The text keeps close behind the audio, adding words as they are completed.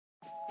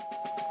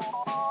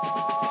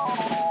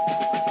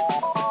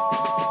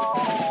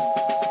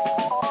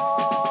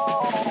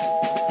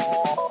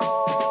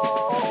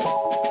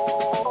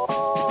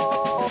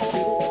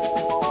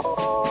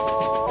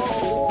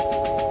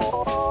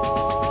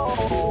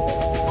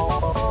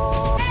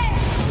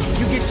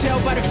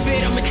by the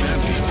fit, I'm a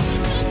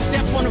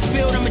step on the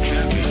field, I'm a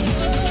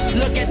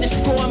look at the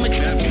score, I'm a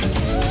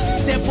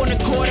step on the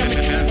court, I'm a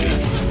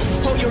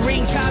hold your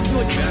rings high, you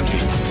a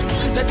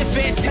let the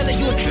fans tell it,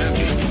 you a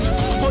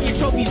hold your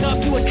trophies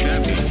up, you a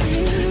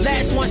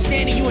last one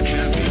standing, you a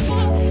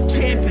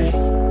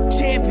champion,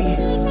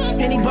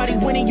 champion. Anybody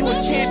winning, you a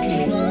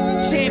champion,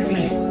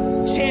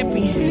 champion,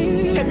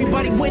 champion.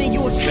 Everybody winning,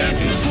 you a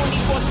champion.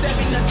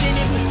 24/7, nothing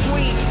in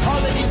between.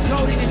 All of this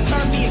golden and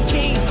turn me a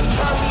king,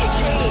 turn me a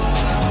king.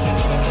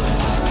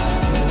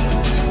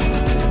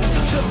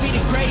 To be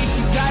the greatest,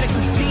 you gotta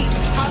compete.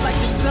 Hot like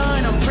the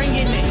sun, I'm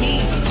bringing the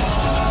heat.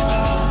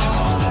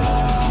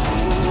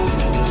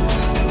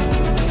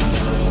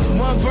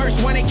 One verse,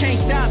 one it can't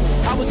stop.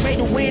 I was made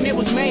to win, it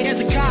was made as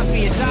a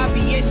copy. It's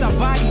obvious, I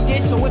body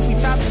this. So if we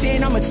top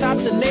 10, I'ma top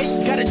the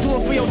list. Gotta do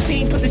it for your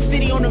team, put the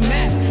city on the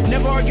map.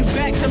 Never argue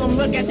back, tell them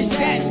look at the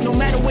stats. No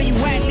matter where you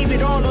at, leave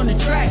it all on the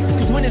track.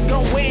 Cause winners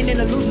gon' win and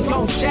the losers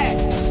gon' chat.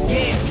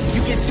 Yeah,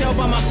 you can tell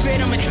by my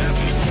fit, I'm a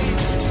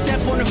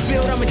step on the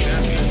field, I'm a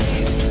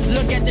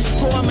look at the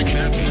score, I'm a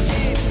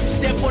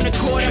step on the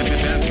court, I'm a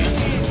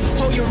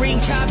hold your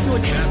rings high, you a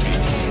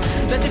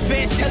let the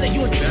fans tell it,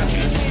 you a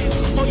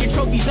hold your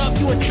trophies up,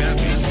 you a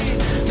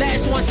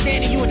last one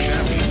standing, you a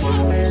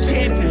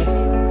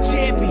champion,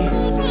 champion.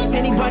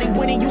 Anybody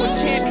winning, you a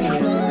champion,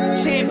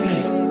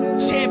 champion,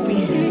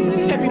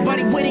 champion.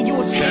 Everybody winning,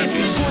 you a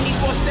champion.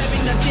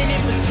 24/7, nothing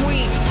in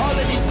between. All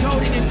of this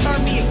golden and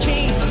turn me a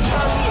king,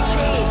 turn me a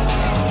king.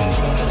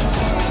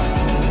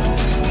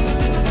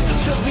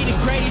 To be the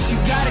greatest, you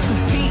gotta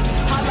compete.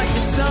 Hot like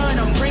the sun,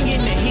 I'm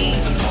bringing the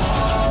heat.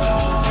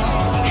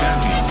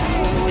 Champion,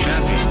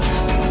 champion.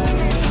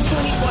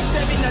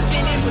 24/7,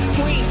 nothing in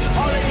between.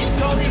 All of this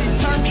golden and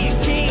turn me a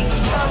king,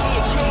 turn me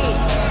a king.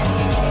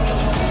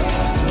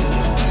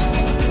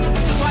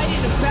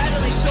 Fighting the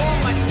battle and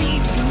showing my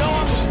teeth. You know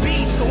I'm a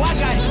beast, so I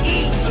gotta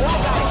eat.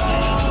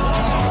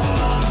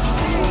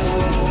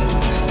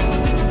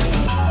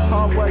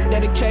 Hard work,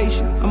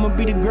 dedication. I'ma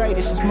be the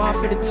greatest. It's mine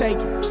for the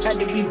taking. Had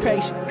to be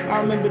patient. I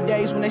remember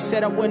days when they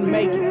said I wouldn't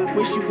make it.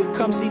 Wish you could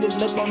come see the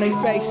look on their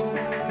faces.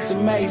 It's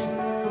amazing.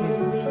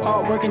 Yeah.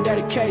 Hard work and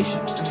dedication.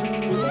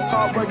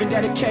 Hard work and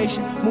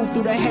dedication. Move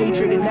through the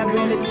hatred and never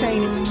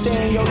entertain it.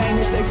 Stay in your lane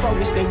and stay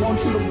focused. They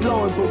want you to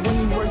blow it, but when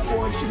you work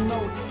for it, you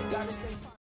know it.